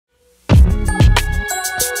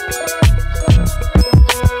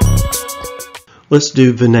let's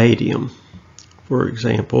do vanadium. For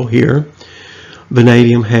example, here,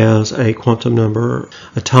 vanadium has a quantum number,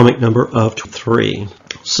 atomic number of 3.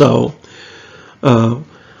 So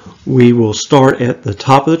we will start at the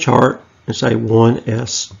top of the chart and say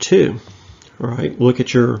 1s2. All right, look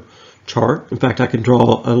at your chart. In fact, I can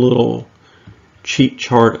draw a little cheat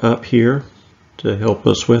chart up here to help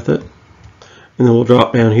us with it. And then we'll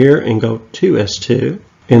drop down here and go 2s2,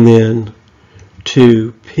 and then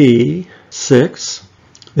 2p6,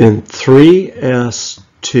 then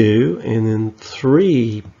 3s2, and then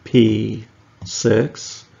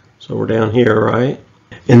 3p6. So we're down here, right?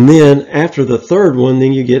 And then after the third one,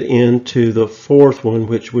 then you get into the fourth one,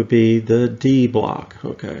 which would be the D block.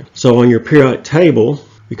 Okay. So on your periodic table,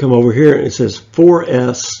 you come over here and it says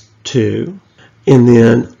 4s2, and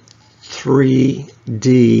then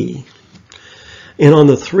 3d. And on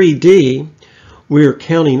the 3d, we're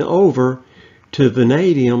counting over to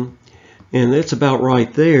vanadium, and it's about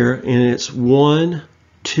right there, and it's 1,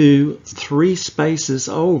 2, 3 spaces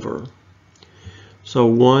over. So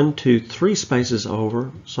 1, 2, 3 spaces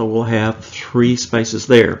over, so we'll have 3 spaces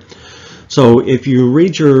there. So if you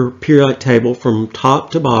read your periodic table from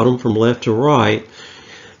top to bottom, from left to right,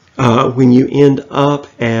 when you end up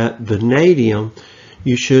at vanadium,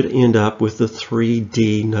 you should end up with the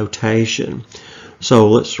 3D notation. So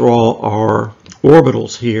let's draw our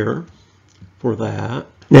orbitals here for that.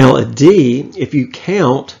 Now a D, if you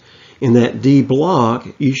count in that D block,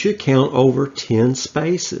 you should count over 10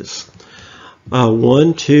 spaces.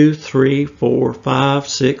 1, 2, 3, 4, 5,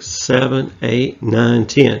 6, 7, 8, 9,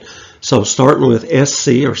 10. So starting with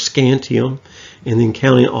SC or scantium and then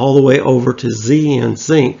counting all the way over to ZN,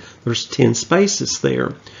 zinc, there's 10 spaces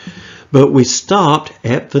there. But we stopped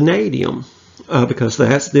at vanadium because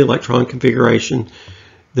that's the electron configuration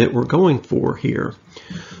that we're going for here.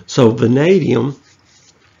 So vanadium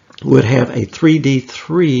would have a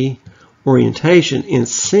 3D3 orientation, and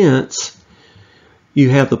since you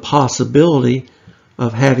have the possibility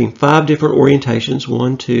of having 5 different orientations,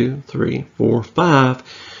 1, 2, 3, 4, 5,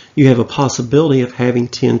 you have a possibility of having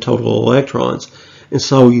 10 total electrons. And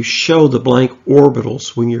so you show the blank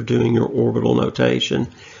orbitals when you're doing your orbital notation.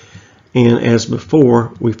 And as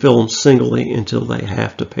before, we fill them singly until they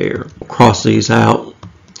have to pair. Cross these out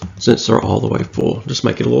since they're all the way full. Just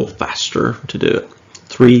make it a little faster to do it.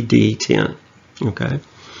 3D10. Okay.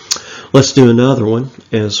 Let's do another one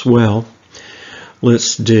as well.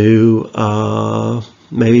 Let's do,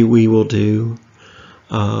 maybe we will do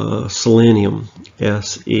selenium,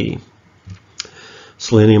 Se.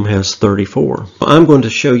 Selenium has 34. I'm going to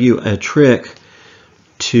show you a trick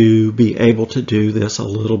to be able to do this a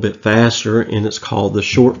little bit faster, and it's called the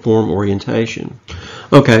short form orientation.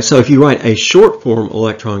 Okay, so if you write a short form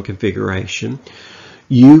electron configuration,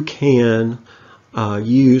 you can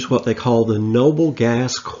use what they call the noble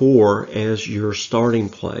gas core as your starting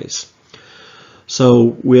place.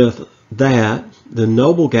 So with that, the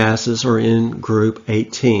noble gases are in group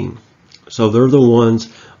 18. So they're the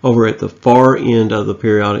ones over at the far end of the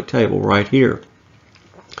periodic table right here.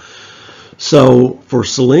 So for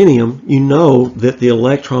selenium, you know that the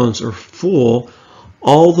electrons are full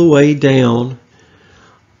all the way down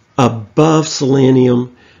above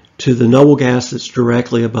selenium to the noble gas that's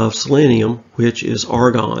directly above selenium, which is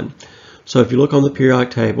argon. So if you look on the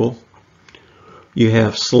periodic table, you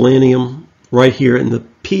have selenium right here in the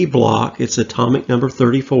P block. It's atomic number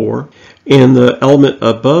 34, and the element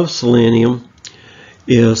above selenium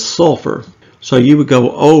is sulfur. So you would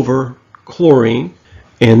go over chlorine,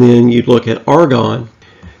 and then you'd look at argon,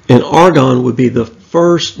 and argon would be the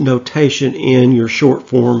first notation in your short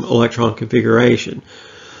form electron configuration.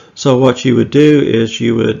 So what you would do is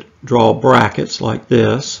you would draw brackets like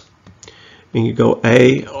this, and you go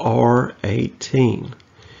AR18.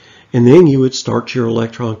 And then you would start your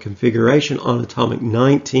electron configuration on atomic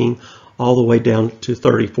 19 all the way down to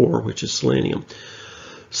 34, which is selenium.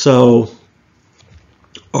 So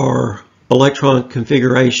our electron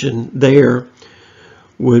configuration there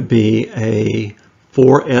would be a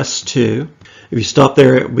 4s2. If you stop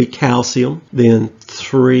there, it would be calcium, then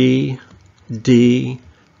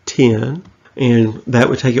 3d10, and that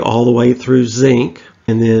would take you all the way through zinc,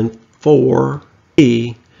 and then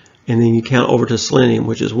 4p, and then you count over to selenium,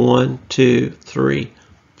 which is 1, 2, 3,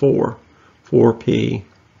 4, 4p,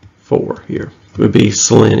 4 here would be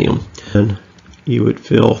selenium. And you would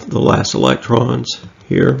fill the last electrons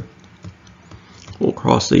here. We'll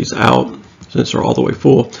cross these out since they're all the way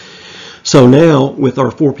full. So now with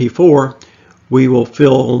our 4p4, we will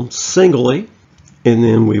fill them singly, and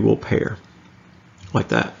then we will pair like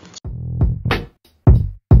that.